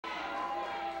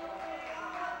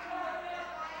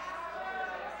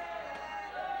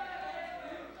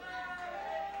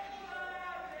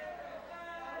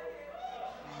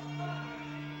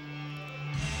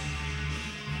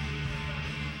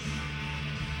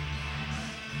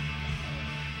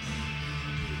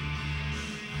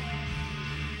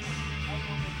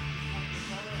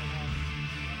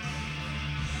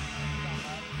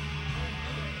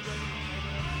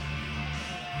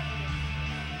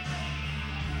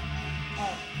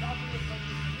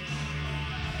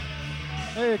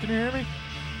Hey, can you hear me?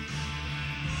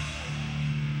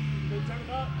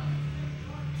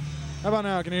 How about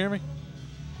now? Can you hear me?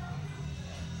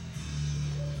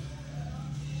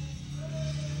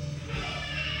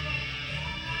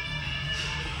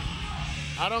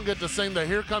 I don't get to sing the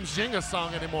Here Comes Jenga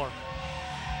song anymore.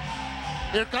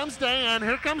 Here comes Dan,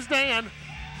 here comes Dan.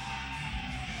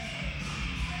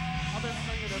 I've been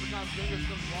singing every time Jengas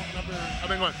comes walking up here. I've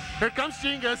been going, here comes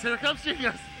Jengas, here comes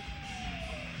Jengas.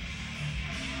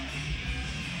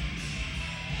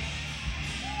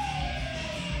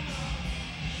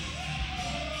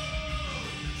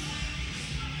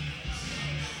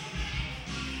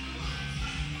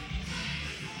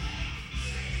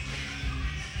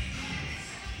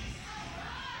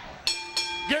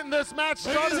 Getting this match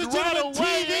started right away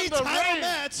TV in the title ring.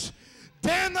 match.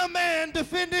 Dan the Man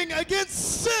defending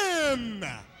against Sinn.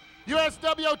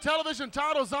 USWO television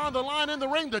titles on the line in the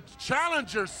ring. The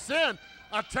challenger, Sinn,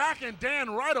 attacking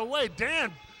Dan right away.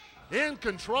 Dan in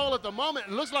control at the moment.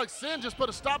 It looks like Sinn just put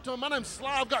a stop to him. My name's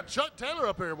Sly. I've got Chuck Taylor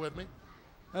up here with me.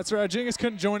 That's right. Jengas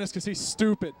couldn't join us because he's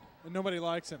stupid and nobody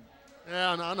likes him.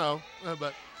 Yeah, I know.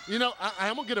 But, you know,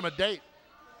 I'm going to get him a date.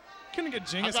 Couldn't get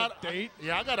Jengas a date?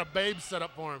 Yeah, I got a babe set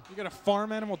up for him. You got a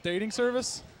farm animal dating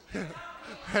service?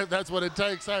 That's what it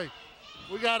takes. Hey,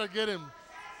 we got to get him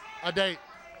a date.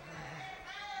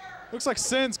 Looks like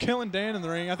Sinn's killing Dan in the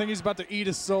ring. I think he's about to eat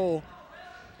his soul.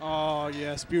 Oh,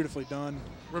 yes, beautifully done.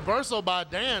 Reversal by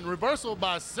Dan, reversal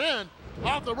by Sinn.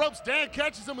 Off the ropes, Dan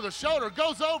catches him with a shoulder,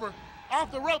 goes over,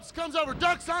 off the ropes, comes over,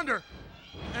 ducks under,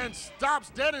 and stops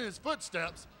dead in his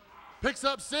footsteps. Picks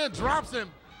up Sinn, drops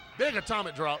him. Big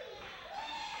atomic drop.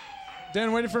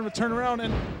 Dan waited for him to turn around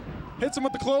and hits him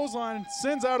with the clothesline and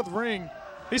Sinn's out of the ring.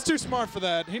 He's too smart for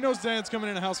that. He knows Dan's coming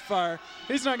in a house of fire.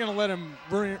 He's not going to let him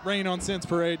rain on Sinn's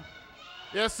parade.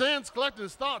 Yeah, Sinn's collecting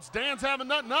his thoughts. Dan's having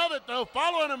nothing of it, though,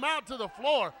 following him out to the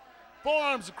floor.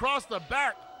 Forearms across the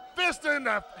back, fist in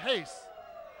the face.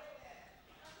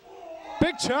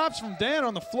 Big chops from Dan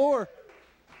on the floor.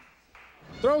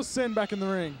 Throws Sinn back in the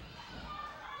ring.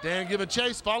 Dan giving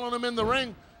chase, following him in the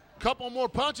ring. Couple more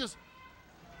punches.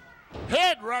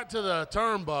 Head right to the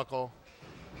turnbuckle.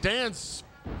 Dan's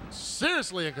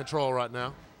seriously in control right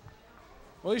now.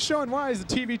 Well, he's showing why he's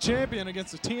the TV champion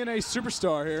against a TNA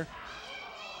superstar here.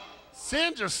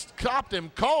 Sinn just copped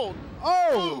him cold.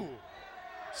 Oh! Ooh.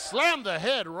 Slammed the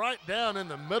head right down in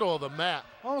the middle of the mat.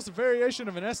 Almost a variation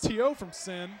of an STO from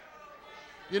Sinn.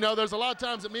 You know, there's a lot of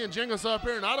times that me and Jengas up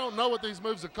here, and I don't know what these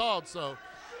moves are called, so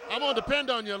I'm going to depend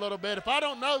on you a little bit. If I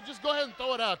don't know, just go ahead and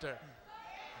throw it out there.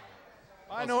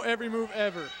 I know every move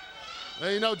ever.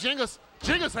 You know, Jengas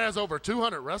has over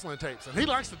 200 wrestling tapes, and he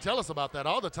likes to tell us about that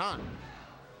all the time.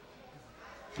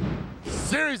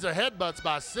 Series of headbutts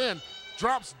by Sinn.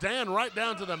 Drops Dan right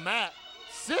down to the mat.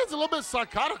 Sinn's a little bit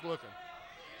psychotic looking.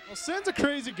 Well, Sinn's a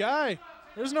crazy guy.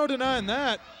 There's no denying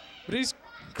that. But he's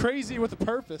crazy with a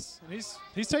purpose. And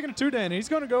he's taking it to Dan. He's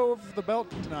going to go over the belt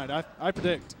tonight, I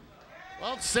predict.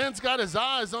 Well, Sinn's got his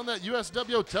eyes on that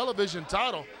USWO television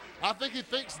title. I think he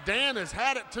thinks Dan has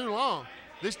had it too long.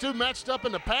 These two matched up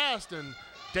in the past, and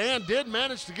Dan did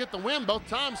manage to get the win both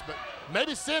times, but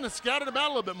maybe Sinn has scattered him out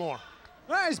a little bit more.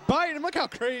 Ah, he's biting him. Look how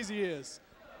crazy he is.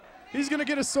 He's going to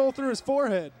get his soul through his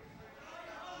forehead.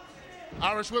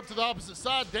 Irish whip to the opposite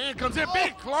side. Dan comes in,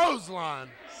 big clothesline.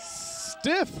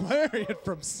 Stiff lariat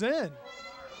from Sinn.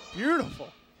 Beautiful.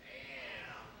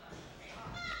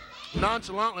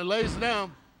 Nonchalantly lays it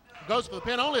down, goes for the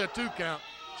pin, only a 2 count.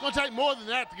 It's going to take more than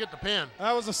that to get the pin.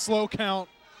 That was a slow count.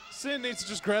 Sinn needs to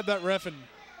just grab that ref and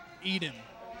eat him.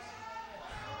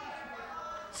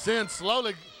 Sinn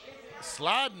slowly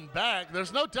sliding back.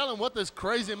 There's no telling what this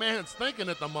crazy man's thinking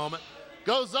at the moment.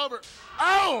 Goes over.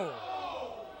 Oh!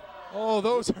 Oh,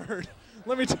 those hurt.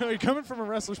 Let me tell you, coming from a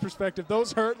wrestler's perspective,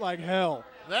 those hurt like hell.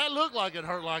 That looked like it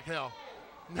hurt like hell.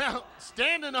 Now,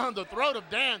 standing on the throat of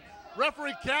Dan,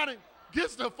 referee counting,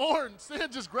 gets to 4, and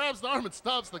Sinn just grabs the arm and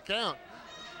stops the count.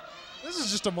 This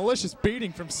is just a malicious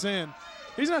beating from Sinn.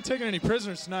 He's not taking any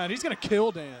prisoners tonight. He's going to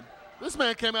kill Dan. This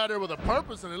man came out here with a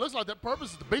purpose, and it looks like that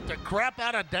purpose is to beat the crap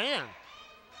out of Dan.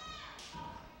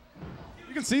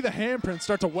 You can see the handprints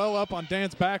start to well up on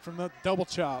Dan's back from the double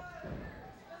chop.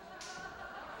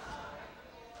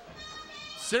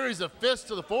 Series of fists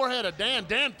to the forehead of Dan.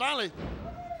 Dan finally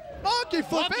monkey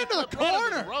flip into the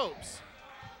corner. The ropes.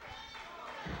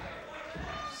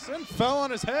 Sinn fell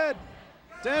on his head.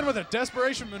 Dan with a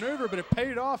desperation maneuver, but it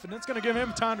paid off, and it's going to give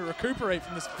him time to recuperate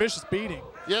from this vicious beating.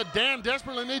 Yeah, Dan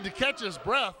desperately needs to catch his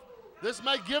breath. This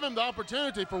may give him the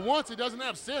opportunity. For once, he doesn't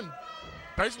have Sinn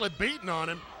basically beating on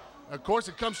him. Of course,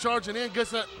 it comes charging in,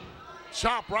 gets that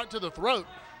chop right to the throat.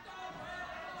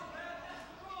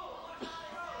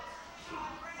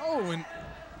 Oh, and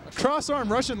a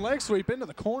cross-arm Russian leg sweep into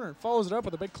the corner and follows it up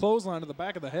with a big clothesline to the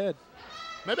back of the head.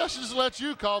 Maybe I should just let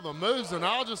you call the moves, and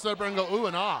I'll just sit there and go ooh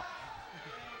and ah.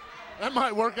 That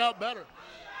might work out better.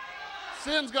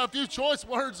 Sinn's got a few choice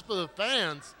words for the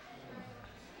fans.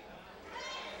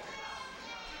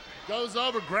 Goes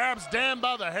over, grabs Dan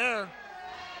by the hair,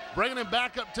 bringing him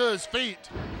back up to his feet.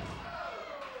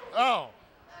 Oh.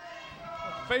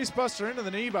 Face buster into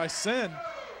the knee by Sinn.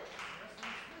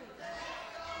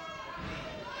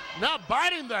 Now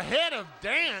biting the head of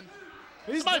Dan.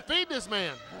 Somebody feed this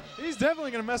man. He's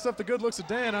definitely going to mess up the good looks of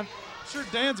Dan. I'm sure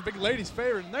Dan's a big lady's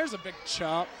favorite, and there's a big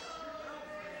chop.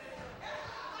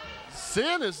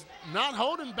 Sinn is not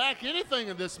holding back anything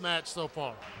in this match so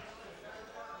far.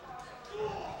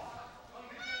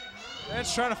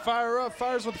 Dan's trying to fire up,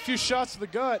 fires with a few shots to the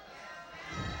gut.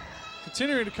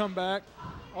 Continuing to come back.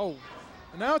 Oh,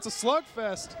 and now it's a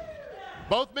slugfest.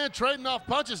 Both men trading off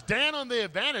punches. Dan on the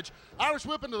advantage. Irish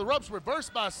whip into the ropes,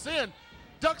 reversed by Sinn.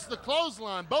 Ducks the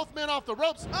clothesline. Both men off the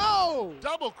ropes. Oh!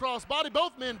 Double crossbody.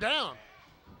 Both men down.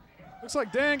 Looks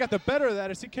like Dan got the better of that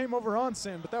as he came over on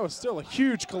Sinn, but that was still a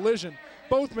huge collision.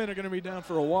 Both men are going to be down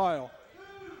for a while.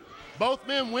 Both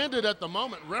men winded at the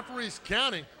moment. Referees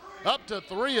counting up to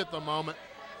 3 at the moment.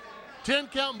 10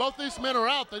 count. Both these men are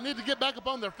out. They need to get back up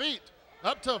on their feet.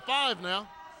 Up to 5 now.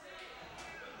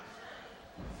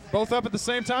 Both up at the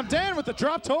same time. Dan with the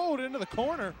drop toe hold into the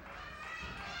corner.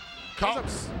 Caught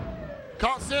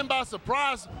Sinn by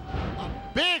surprise. A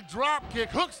big drop kick,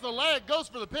 hooks the leg, goes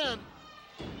for the pin.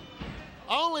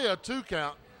 Only a 2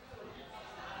 count.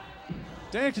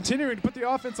 Dan continuing to put the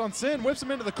offense on Sinn, whips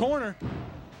him into the corner.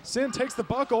 Sinn takes the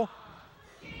buckle.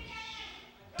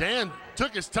 Dan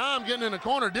took his time getting in the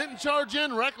corner, didn't charge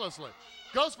in recklessly.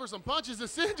 Goes for some punches, and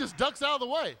Sinn just ducks out of the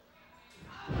way.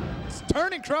 It's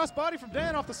turning crossbody from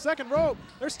Dan off the second rope.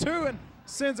 There's 2, and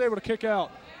Sinn's able to kick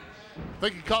out. I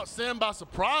think he caught Sinn by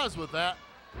surprise with that.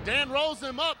 Dan rolls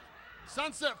him up.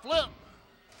 Sunset flip.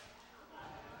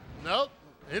 Nope.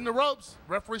 In the ropes.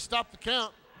 Referee stopped the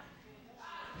count.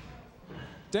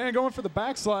 Dan going for the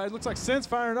backslide. Looks like Sinn's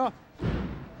firing up.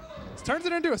 Turns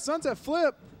it into a sunset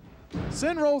flip.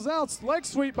 Sinn rolls out. Leg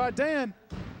sweep by Dan.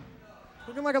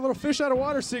 Looking like a little fish out of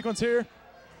water sequence here.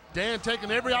 Dan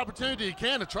taking every opportunity he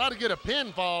can to try to get a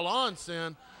pinfall on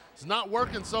Sinn. It's not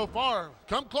working so far.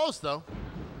 Come close, though.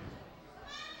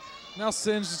 Now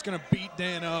Sinn's just going to beat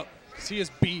Dan up because he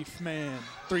is beef, man.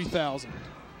 3,000.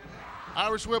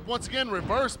 Irish whip once again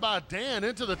reversed by Dan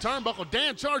into the turnbuckle.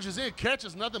 Dan charges in,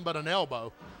 catches nothing but an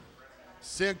elbow.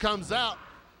 Sinn comes out.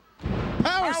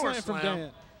 Power slam from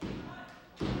Dan.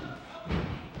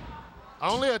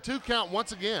 Only a 2 count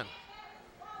once again.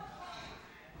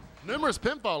 Numerous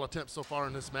pinfall attempts so far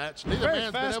in this match. Neither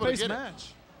man's been able to get it.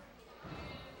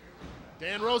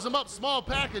 Dan rolls him up, small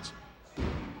package.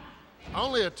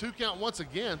 Only a 2 count once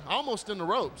again, almost in the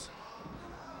ropes.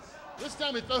 This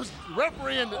time he throws the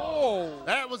referee in.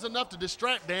 That was enough to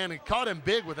distract Dan and caught him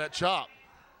big with that chop.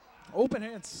 Open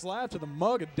hand slap to the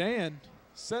mug of Dan.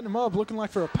 Setting him up, looking like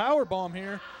for a power bomb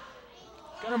here.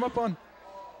 Got him up on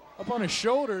his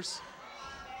shoulders.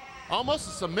 Almost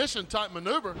a submission type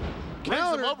maneuver.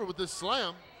 Brings him over with this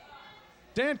slam.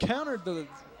 Dan countered the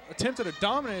attempt at a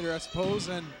dominator, I suppose,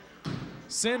 and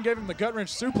Sinn gave him the gut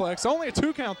wrench suplex. Only a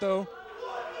 2 count though.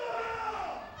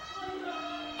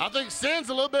 I think Sinn's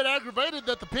a little bit aggravated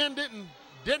that the pin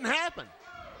didn't happen.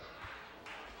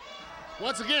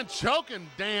 Once again, choking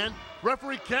Dan.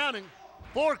 Referee counting.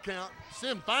 4 count.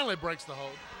 Sinn finally breaks the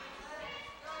hold.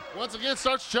 Once again,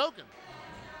 starts choking.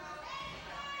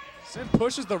 Sinn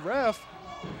pushes the ref.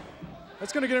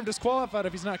 That's going to get him disqualified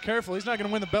if he's not careful. He's not going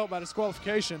to win the belt by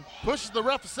disqualification. Pushes the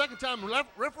ref a second time.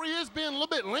 Referee is being a little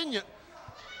bit lenient.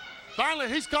 Finally,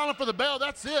 he's calling for the bell.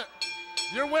 That's it.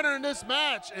 Your winner in this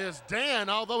match is Dan,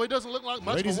 although he doesn't look like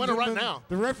much of a winner right now.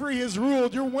 The referee has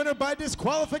ruled your winner by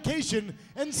disqualification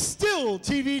and still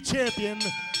TV champion,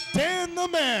 Dan the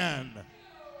Man.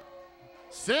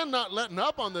 Sinn not letting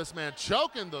up on this man,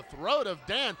 choking the throat of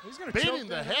Dan, beating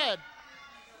the head.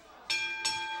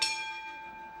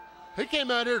 He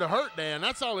came out here to hurt Dan.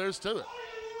 That's all there is to it.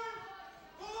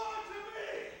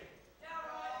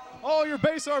 All your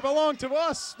base art belong to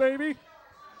us, baby.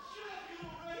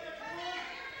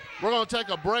 We're going to take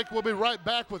a break. We'll be right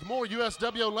back with more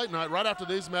USWO Late Night right after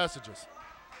these messages.